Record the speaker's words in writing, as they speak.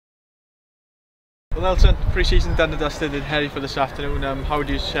Well, Nelson, pre-season done and dusted in Hereford this afternoon. How would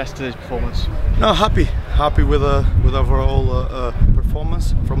you assess today's performance? No, happy with overall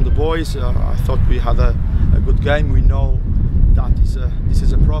performance from the boys. I thought we had a good game. We know that this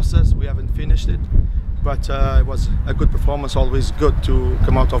is a process. We haven't finished it, but it was a good performance. Always good to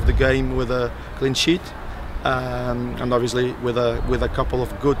come out of the game with a clean sheet, and obviously with a couple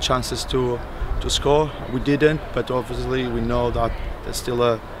of good chances to score. We didn't, but obviously we know that there's still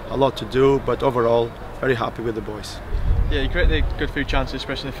a lot to do. But overall, very happy with the boys. Yeah, you created a good few chances,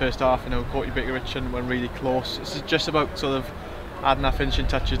 especially in the first half. Caught you bit rich and went really close. It's just about sort of adding our finishing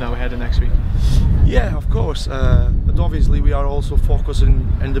touches now ahead of next week. Yeah, of course, but obviously we are also focusing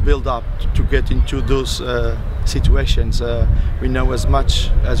in the build-up to get into those situations. We know as much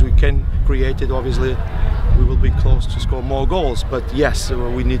as we can create it. Obviously, we will be close to score more goals. But yes,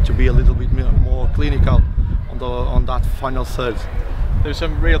 we need to be a little bit more clinical on that final third. There were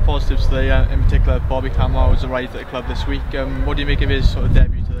some real positives today, in particular Bobby Camara was arrived at the club this week. What do you make of his sort of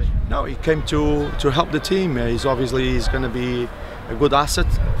debut today? No, he came to help the team. He's going to be a good asset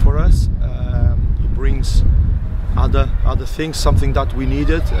for us. He brings other things, something that we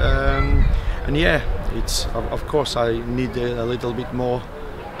needed. And yeah, it's of course I need a little bit more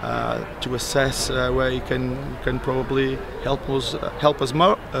to assess where he can probably help us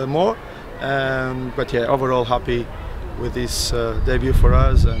more. But yeah, overall happy with this debut for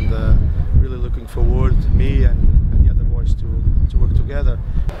us, and really looking forward, me and the other boys, to work together.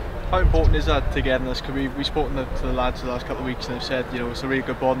 How important is that togetherness? Because we've spoken to the lads the last couple of weeks and they've said, it's a really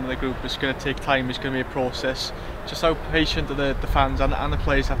good bond in the group. It's going to take time. It's going to be a process. Just how patient do the fans and the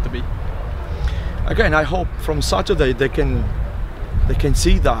players have to be? Again, I hope from Saturday they can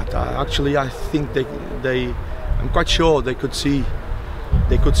see that. Actually, I think I'm quite sure they could see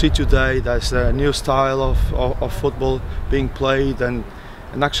today there's a new style of football being played, and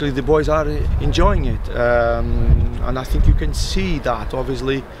actually the boys are enjoying it, and I think you can see that.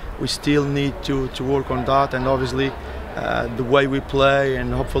 Obviously we still need to work on that, and obviously the way we play,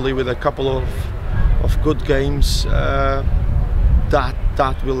 and hopefully with a couple of good games that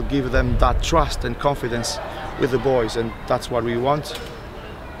will give them that trust and confidence with the boys, and that's what we want.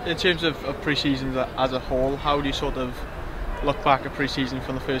 In terms of pre-season as a whole, how do you sort of look back at pre-season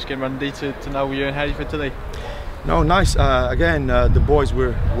from the first game Monday to now we're in Hereford today? No, nice. Again, the boys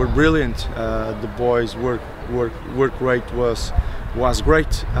were brilliant. The boys' work rate was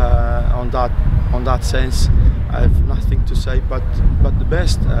great on that sense. I have nothing to say but the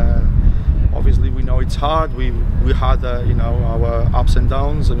best. Obviously, we know it's hard. We had our ups and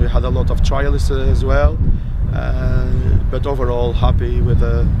downs, and we had a lot of trials as well. But overall, happy with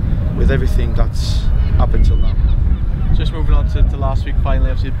everything that's up until now. Just moving on to last week,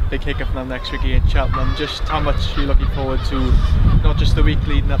 finally, obviously a big kick-off now next week against Cheltenham. Just how much are you looking forward to, not just the week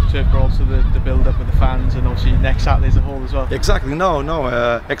leading up to it, but also the build-up with the fans, and obviously next Saturday as a whole as well? Exactly,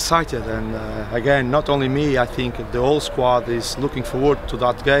 excited, and again, not only me, I think the whole squad is looking forward to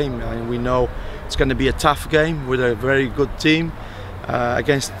that game, and we know it's going to be a tough game with a very good team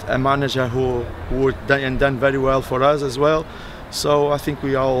against a manager who done very well for us as well. So I think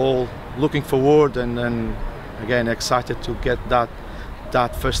we are all looking forward, and again excited to get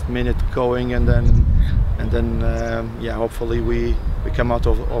that first minute going, and then yeah, hopefully we come out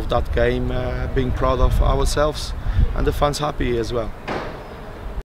of that game being proud of ourselves, and the fans happy as well.